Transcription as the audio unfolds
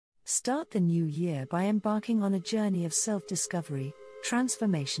Start the new year by embarking on a journey of self-discovery,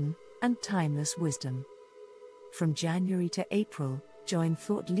 transformation, and timeless wisdom. From January to April, join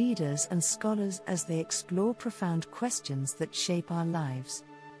thought leaders and scholars as they explore profound questions that shape our lives.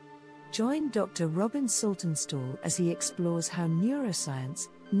 Join Dr. Robin Saltonstall as he explores how neuroscience,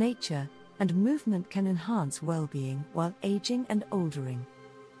 nature, and movement can enhance well-being while aging and oldering.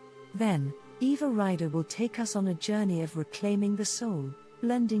 Then, Eva Ryder will take us on a journey of reclaiming the soul,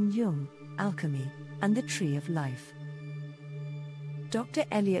 blending Jung, alchemy, and the tree of life. Dr.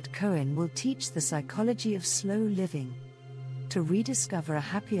 Elliot Cohen will teach the psychology of slow living to rediscover a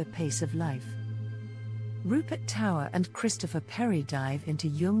happier pace of life. Rupert Tower and Christopher Perry dive into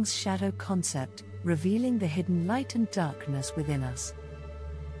Jung's shadow concept, revealing the hidden light and darkness within us.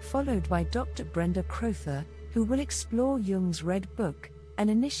 Followed by Dr. Brenda Crowther, who will explore Jung's Red Book, an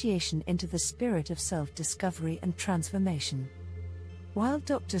initiation into the spirit of self-discovery and transformation. While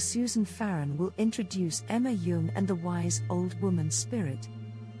Dr. Susan Farron will introduce Emma Jung and the wise old woman spirit.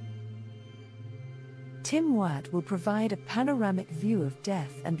 Tim Wyatt will provide a panoramic view of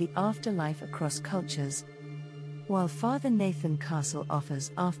death and the afterlife across cultures, while Father Nathan Castle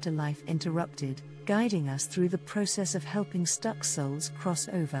offers Afterlife Interrupted, guiding us through the process of helping stuck souls cross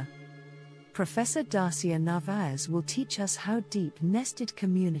over. Professor Darcia Narvaez will teach us how deep nested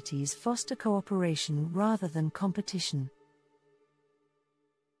communities foster cooperation rather than competition.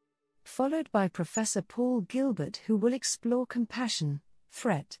 Followed by Professor Paul Gilbert, who will explore compassion,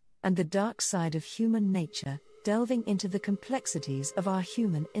 threat, and the dark side of human nature, delving into the complexities of our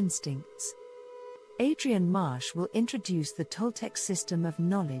human instincts. Adrian Marsh will introduce the Toltec system of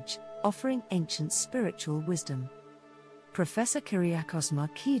knowledge, offering ancient spiritual wisdom. Professor Kyriakos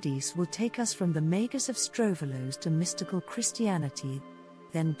Markidis will take us from the Magus of Strovolos to mystical Christianity.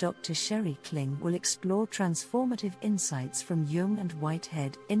 Then Dr. Sherry Kling will explore transformative insights from Jung and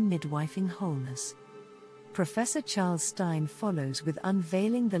Whitehead in Midwifing Wholeness. Professor Charles Stein follows with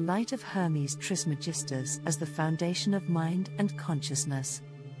Unveiling the Light of Hermes Trismegistus as the foundation of mind and consciousness.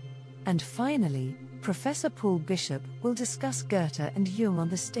 And finally, Professor Paul Bishop will discuss Goethe and Jung on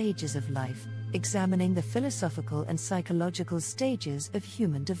the stages of life, examining the philosophical and psychological stages of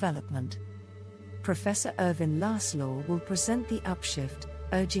human development. Professor Irvin Laszlo will present the Upshift,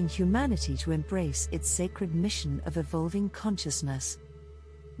 urging humanity to embrace its sacred mission of evolving consciousness.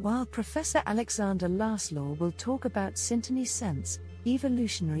 While Professor Alexander Laszlo will talk about Syntony Sense,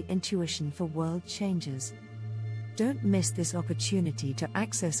 evolutionary intuition for world changes. Don't miss this opportunity to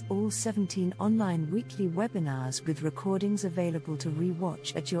access all 17 online weekly webinars with recordings available to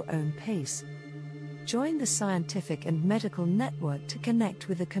re-watch at your own pace. Join the Scientific and Medical Network to connect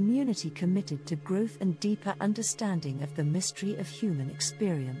with a community committed to growth and deeper understanding of the mystery of human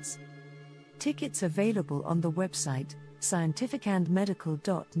experience. Tickets available on the website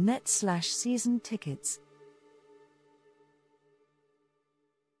scientificandmedical.net/season tickets.